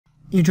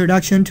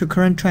Introduction to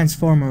Current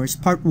Transformers,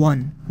 Part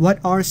 1. What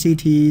are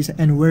CTs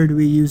and where do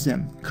we use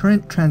them?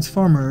 Current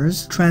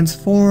transformers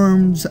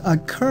transforms a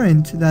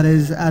current that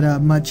is at a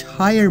much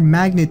higher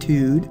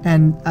magnitude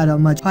and at a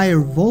much higher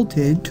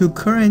voltage to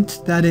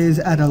current that is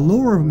at a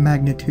lower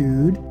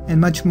magnitude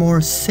and much more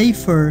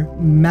safer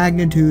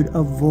magnitude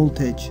of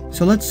voltage.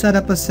 So let's set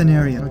up a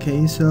scenario,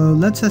 okay? So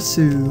let's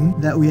assume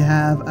that we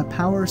have a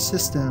power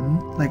system,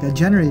 like a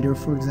generator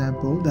for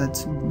example,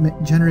 that's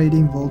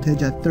generating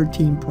voltage at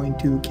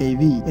 13.2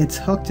 kV. It's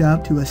hooked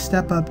up to a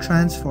step-up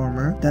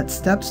transformer that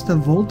steps the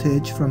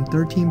voltage from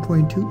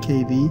 13.2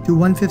 kV to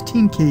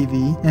 115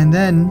 kV, and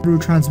then through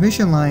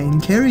transmission line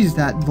carries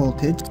that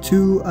voltage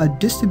to a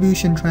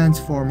distribution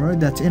transformer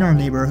that's in our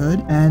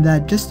neighborhood, and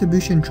that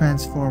distribution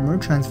transformer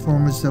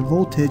transforms the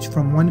voltage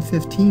from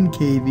 115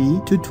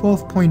 kV to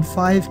 12.5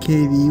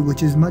 kV,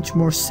 which is much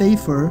more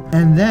safer,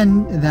 and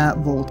then that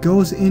volt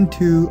goes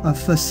into a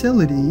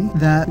facility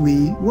that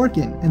we work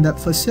in, and that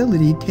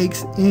facility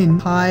takes in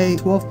high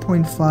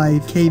 12.5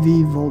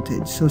 kV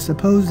voltage. So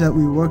suppose that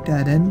we worked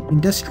at an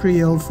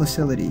industrial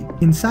facility.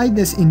 Inside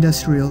this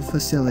industrial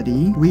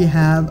facility, we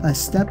have a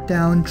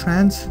step-down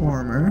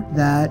transformer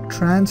that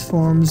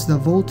transforms the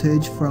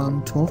voltage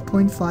from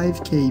 12.5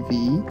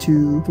 kV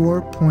to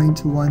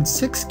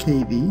 4.16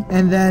 kV,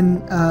 and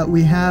then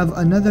we have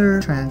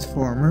another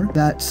transformer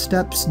that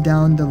steps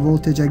down the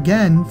voltage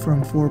again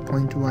from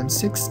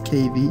 4.16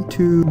 kV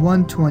to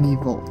 120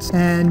 volts,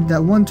 and that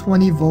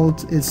 120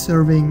 volts is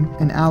serving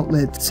an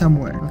outlet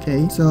somewhere.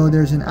 Okay, so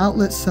there's an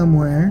outlet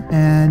somewhere,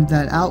 and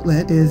that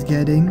outlet is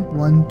getting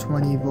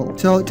 120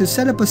 volts. So to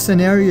set up a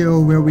scenario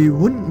where we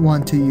wouldn't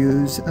want to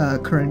use a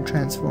current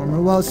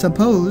transformer, well,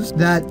 suppose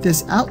that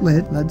this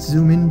outlet, let's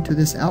zoom into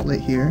this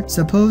outlet here,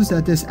 suppose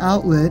that this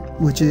outlet,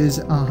 which is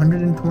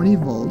 120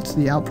 volts,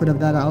 the output of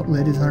that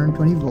outlet is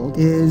 120 volts,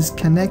 is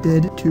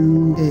connected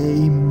to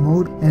a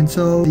motor. And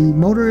so the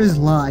motor is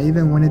live,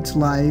 and when it's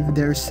live,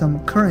 there's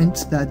some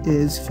current that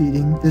is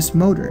feeding this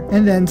motor.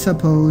 And then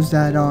suppose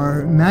that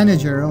our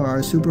manager or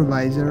our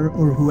supervisor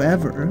or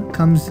whoever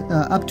comes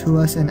up to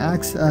us and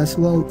asks us,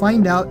 well,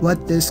 find out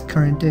what this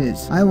current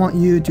is. I want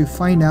you to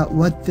find out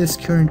what this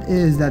current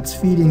is that's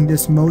feeding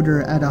this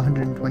motor at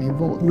 120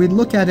 volts. We'd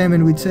look at him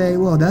and we'd say,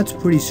 well, that's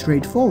pretty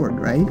straightforward,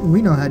 right?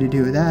 We know how to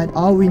do that.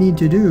 All we need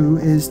to do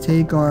is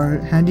take our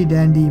handy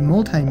dandy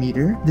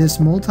multimeter. This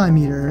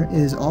multimeter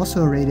is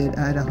also rated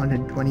at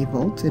 120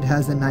 volts. It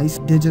has a nice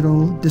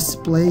digital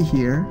display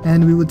here,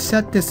 and we would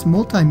set this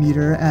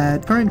multimeter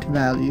at current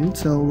value,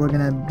 so we're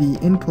gonna be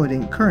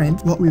inputting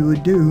current. What we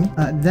would do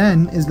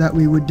then is that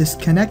we would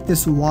disconnect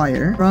this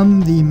wire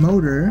from the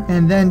motor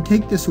and then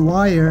take this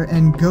wire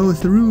and go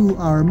through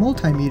our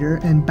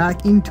multimeter and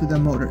back into the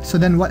motor. So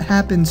then what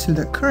happens to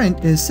the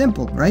current is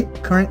simple, right?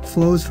 Current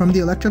flows from the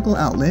electrical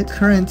outlet.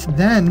 Current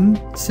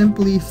then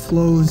simply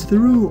flows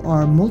through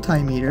our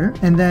multimeter,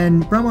 and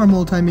then from our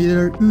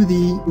multimeter to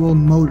the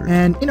motor.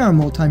 And in our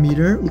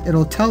multimeter,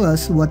 it'll tell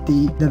us what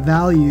the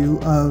value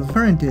of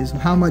current is,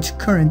 how much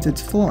current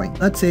it's flowing.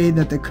 Let's say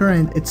that the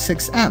current, it's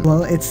 6 amps.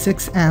 Well, it's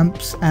 6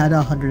 amps at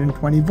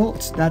 120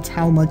 volts. That's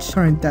how much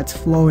current that's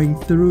flowing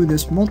through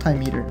this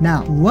multimeter.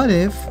 Now, what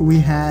if we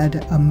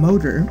had a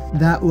motor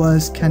that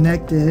was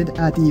connected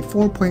at the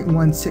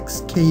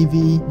 4.16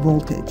 kV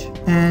voltage,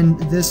 and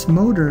this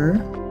motor,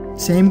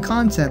 same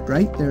concept,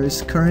 right?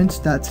 There's current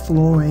that's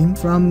flowing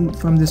from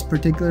this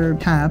particular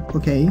tap,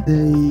 okay?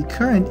 The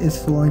current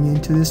is flowing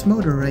into this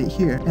motor right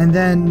here. And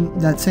then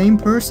that same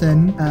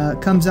person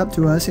comes up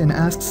to us and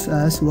asks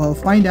us, well,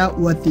 find out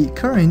what the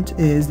current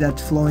is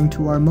that's flowing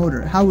to our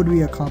motor. How would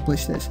we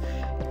accomplish this?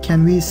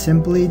 Can we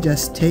simply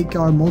just take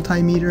our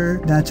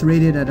multimeter that's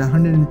rated at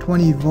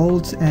 120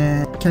 volts,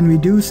 and can we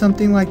do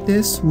something like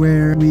this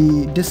where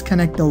we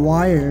disconnect the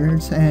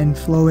wires and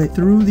flow it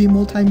through the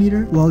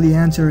multimeter? Well, the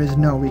answer is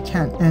no, we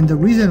can't. And the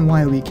reason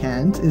why we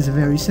can't is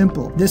very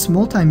simple. This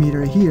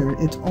multimeter here,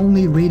 it's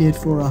only rated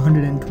for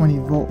 120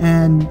 volts,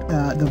 and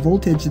the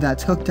voltage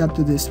that's hooked up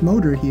to this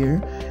motor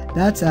here,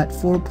 that's at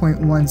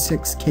 4.16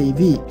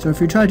 kV. So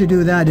if you try to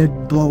do that,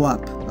 it'd blow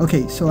up.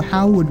 Okay, so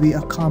how would we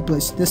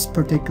accomplish this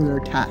particular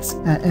task?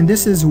 And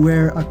this is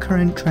where a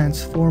current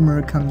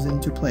transformer comes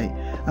into play.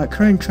 A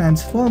current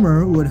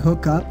transformer would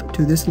hook up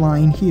to this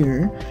line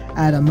here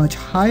at a much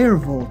higher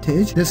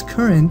voltage. This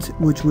current,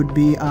 which would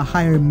be a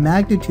higher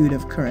magnitude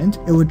of current,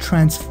 it would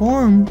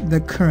transform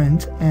the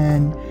current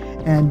and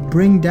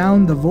bring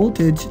down the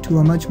voltage to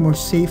a much more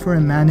safer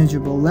and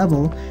manageable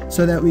level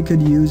so that we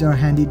could use our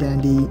handy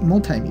dandy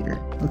multimeter.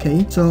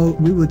 Okay, so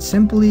we would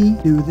simply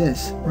do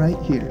this right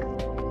here.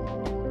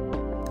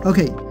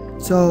 Okay,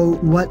 so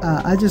what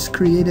I just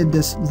created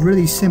this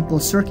really simple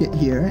circuit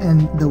here,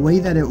 and the way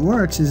that it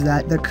works is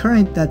that the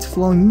current that's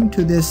flowing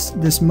into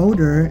this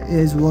motor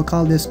is, we'll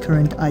call this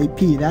current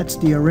IP. That's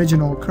the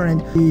original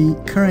current,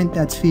 the current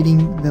that's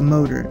feeding the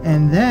motor.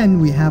 And then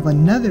we have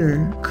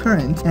another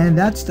current, and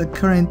that's the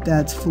current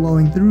that's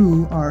flowing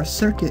through our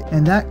circuit.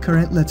 And that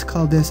current, let's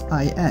call this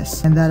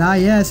IS. And that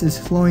IS is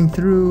flowing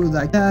through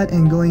like that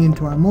and going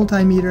into our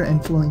multimeter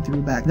and flowing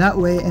through back that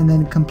way, and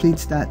then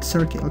completes that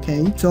circuit,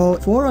 okay? So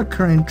for a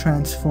current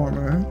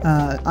transformer,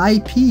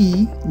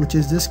 IP, which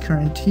is this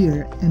current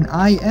here, and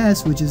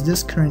IS, which is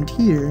this current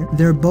here,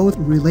 they're both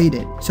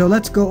related. So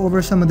let's go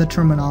over some of the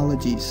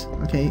terminologies,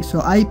 okay? So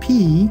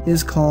IP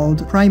is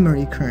called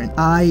primary current,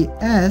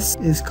 IS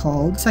is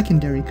called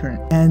secondary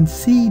current, and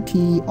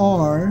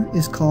CTR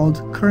is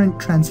called current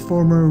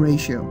transformer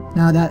ratio.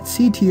 Now that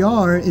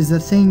CTR is the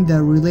thing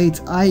that relates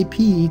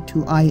IP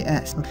to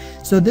IS.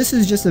 So this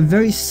is just a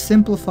very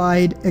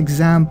simplified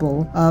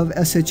example of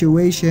a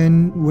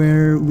situation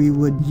where we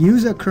would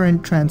use a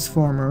current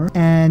transformer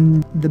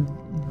and the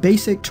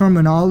basic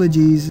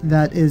terminologies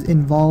that is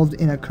involved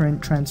in a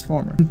current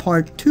transformer. In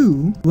part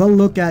 2, we'll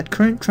look at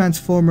current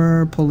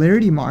transformer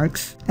polarity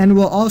marks, and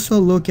we'll also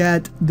look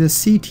at the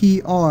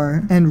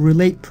CTR and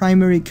relate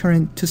primary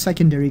current to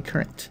secondary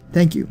current.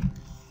 Thank you.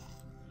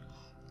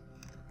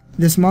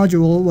 This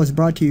module was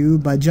brought to you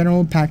by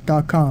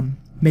GeneralPack.com,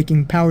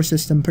 making power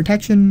system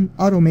protection,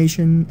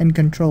 automation, and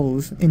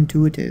controls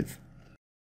intuitive.